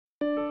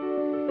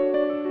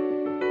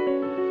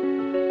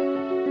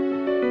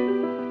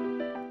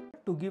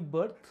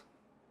birth,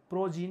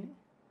 progeny,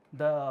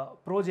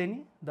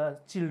 the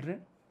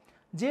children.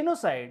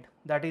 Genocide,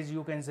 that is,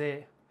 you can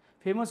say,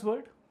 famous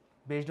word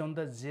based on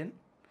the gen,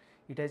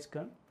 it has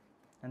come,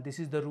 and this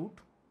is the root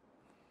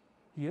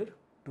here,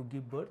 to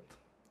give birth,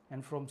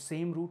 and from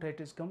same root it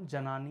has come,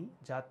 janani,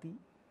 jati,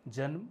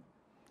 janm,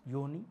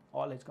 yoni,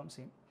 all has come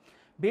same.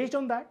 Based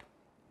on that,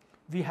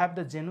 we have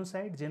the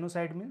genocide.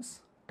 Genocide means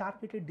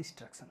targeted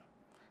destruction.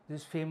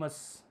 This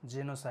famous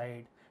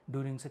genocide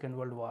during Second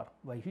World War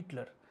by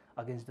Hitler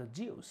against the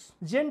Jews.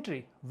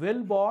 Gentry,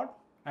 well born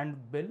and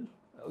well,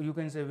 you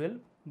can say well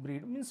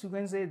breed, means you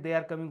can say they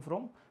are coming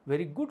from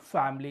very good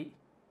family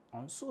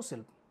on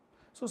social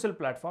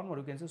platform, or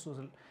you can say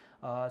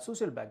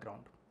social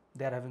background.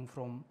 They are having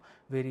from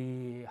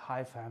very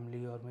high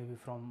family, or maybe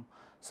from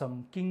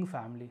some king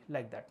family,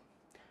 like that.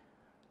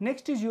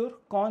 Next is your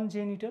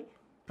congenital,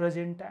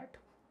 present at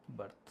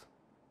birth.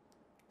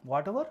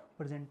 Whatever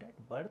present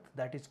at birth,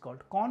 that is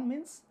called. Con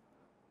means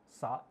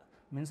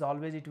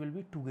always it will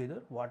be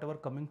together, whatever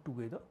coming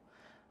together,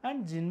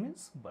 and gen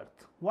means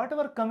birth.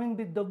 Whatever coming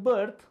with the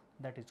birth,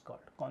 that is called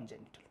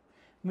congenital.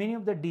 Many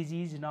of the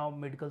disease now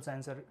medical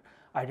science are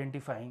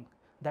identifying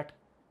that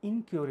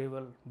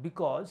incurable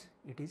because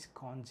it is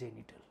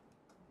congenital.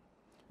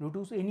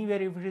 Notice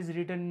anywhere if it is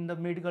written in the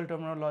medical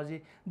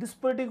terminology, this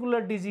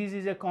particular disease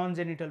is a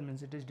congenital,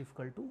 means it is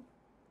difficult to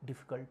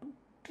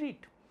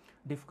treat,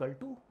 difficult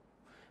to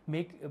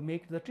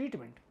make the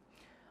treatment.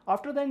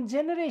 After that,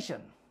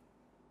 generation,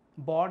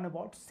 born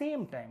about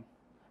same time,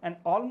 and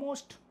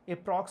almost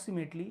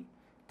approximately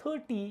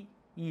 30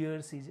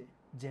 years is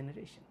a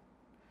generation.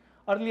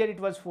 Earlier it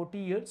was 40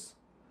 years,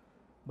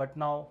 but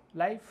now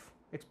life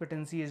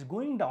expectancy is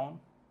going down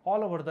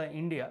all over the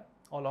India,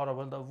 all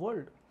over the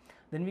world.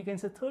 Then we can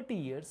say 30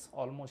 years,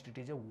 almost it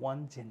is a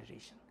one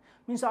generation.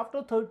 Means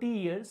after 30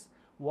 years,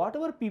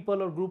 whatever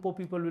people or group of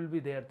people will be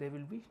there, there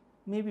will be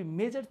maybe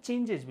major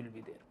changes will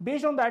be there.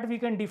 Based on that, we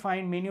can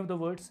define many of the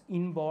words: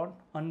 inborn,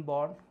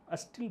 unborn,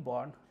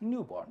 stillborn,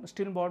 newborn.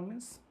 Stillborn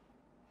means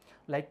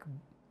like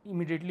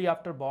immediately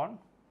after born,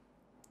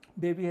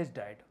 baby has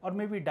died, or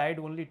maybe died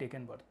only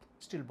taken birth,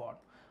 stillborn.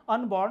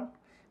 Unborn,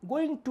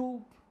 going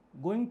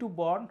to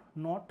born,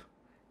 not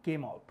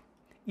came out.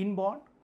 Inborn,